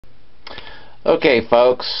Okay,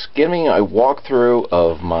 folks, giving a walkthrough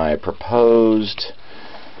of my proposed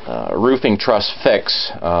roofing truss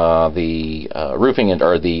fix. The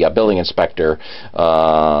building inspector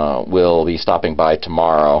will be stopping by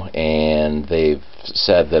tomorrow, and they've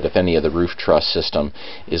said that if any of the roof truss system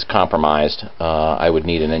is compromised, I would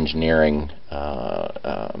need an engineering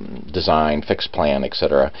design, fix plan,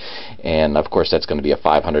 etc. And of course that's going to be a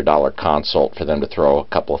 $500 consult for them to throw a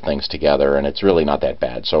couple of things together, and it's really not that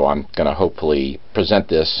bad. So I'm going to hopefully present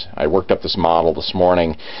this. I worked up this model this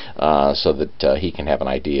morning so that he can have an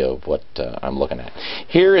idea of what I'm looking at.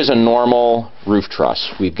 Here is a normal roof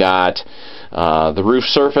truss. We've got the roof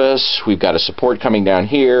surface, we've got a support coming down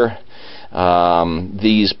here.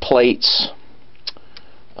 These plates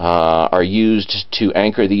are used to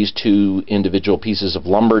anchor these two individual pieces of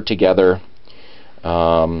lumber together,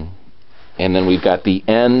 and then we've got the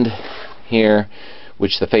end here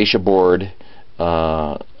which the fascia board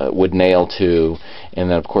would nail to, and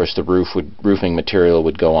then of course the roofing material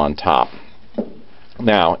would go on top.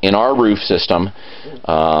 Now, in our roof system,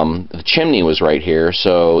 the chimney was right here,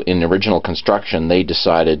 so in the original construction they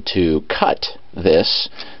decided to cut this.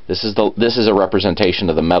 This is a representation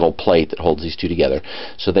of the metal plate that holds these two together.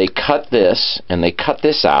 So they cut this, and they cut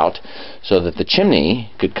this out so that the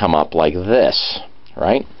chimney could come up like this,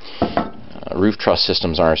 right? Roof truss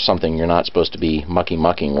systems are something you're not supposed to be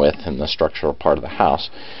mucking with in the structural part of the house.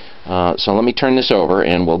 So let me turn this over,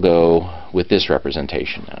 and we'll go with this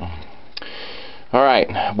representation now.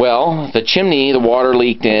 Alright, well, the chimney, the water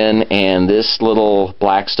leaked in, and this little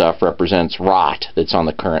black stuff represents rot that's on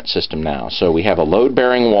the current system now. So we have a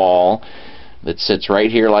load-bearing wall that sits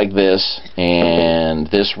right here like this, and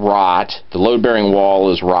this rot, the load-bearing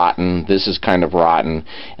wall is rotten, this is kind of rotten,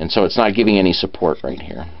 and so it's not giving any support right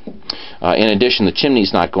here. In addition, the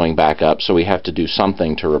chimney's not going back up, so we have to do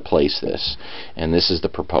something to replace this, and this is the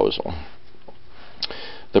proposal.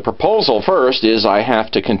 The proposal first is I have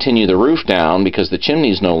to continue the roof down because the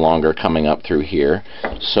chimney's no longer coming up through here.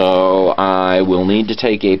 So I will need to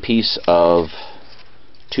take a piece of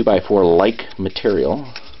 2x4 like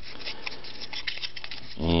material.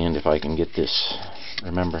 And if I can get this,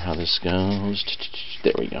 remember how this goes.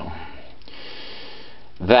 There we go.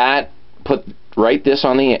 That, put this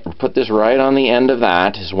right on the end of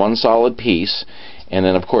that is one solid piece. And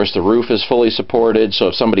then, of course, the roof is fully supported, so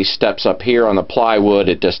if somebody steps up here on the plywood,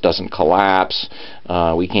 it just doesn't collapse.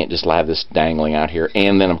 We can't just have this dangling out here.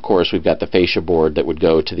 And then, of course, we've got the fascia board that would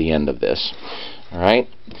go to the end of this. All right?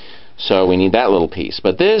 So we need that little piece.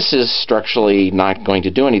 But this is structurally not going to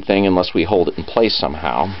do anything unless we hold it in place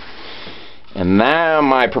somehow. And now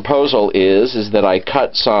my proposal is that I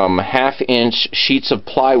cut some half-inch sheets of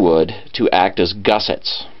plywood to act as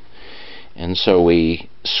gussets. And so we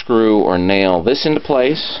screw or nail this into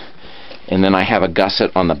place, and then I have a gusset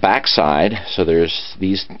on the back side, so there's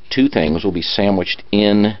these two things will be sandwiched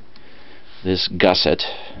in this gusset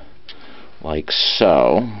like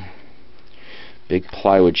so. Big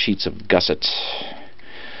plywood sheets of gussets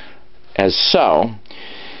as so,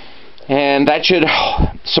 and that should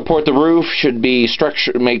support the roof, should be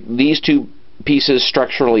make these two pieces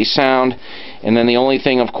structurally sound. And then the only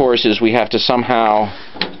thing, of course, is we have to somehow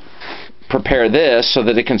prepare this so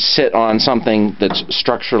that it can sit on something that's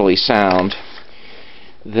structurally sound.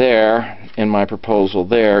 There, in my proposal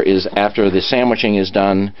there, is after the sandwiching is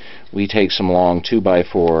done, we take some long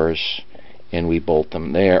 2x4s and we bolt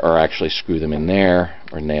them there, or actually screw them in there,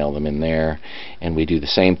 or nail them in there, and we do the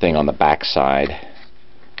same thing on the back side,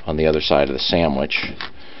 on the other side of the sandwich,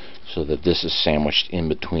 so that this is sandwiched in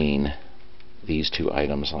between these two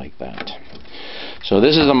items like that. So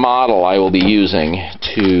this is a model I will be using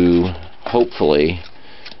to hopefully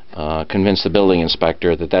convince the building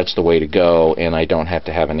inspector that that's the way to go, and I don't have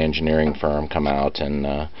to have an engineering firm come out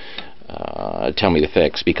and tell me to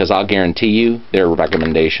fix, because I'll guarantee you their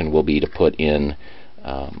recommendation will be to put in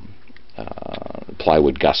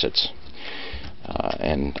plywood gussets.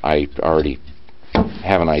 And I already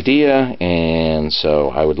have an idea, and so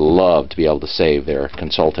I would love to be able to save their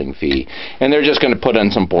consulting fee. And they're just going to put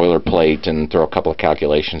in some boilerplate and throw a couple of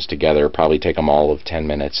calculations together, probably take them all of 10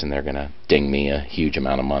 minutes, and they're going to ding me a huge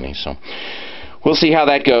amount of money. So we'll see how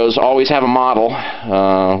that goes. Always have a model.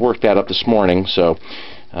 Worked that up this morning, so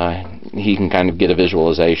he can kind of get a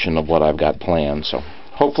visualization of what I've got planned. So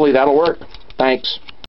hopefully that'll work. Thanks.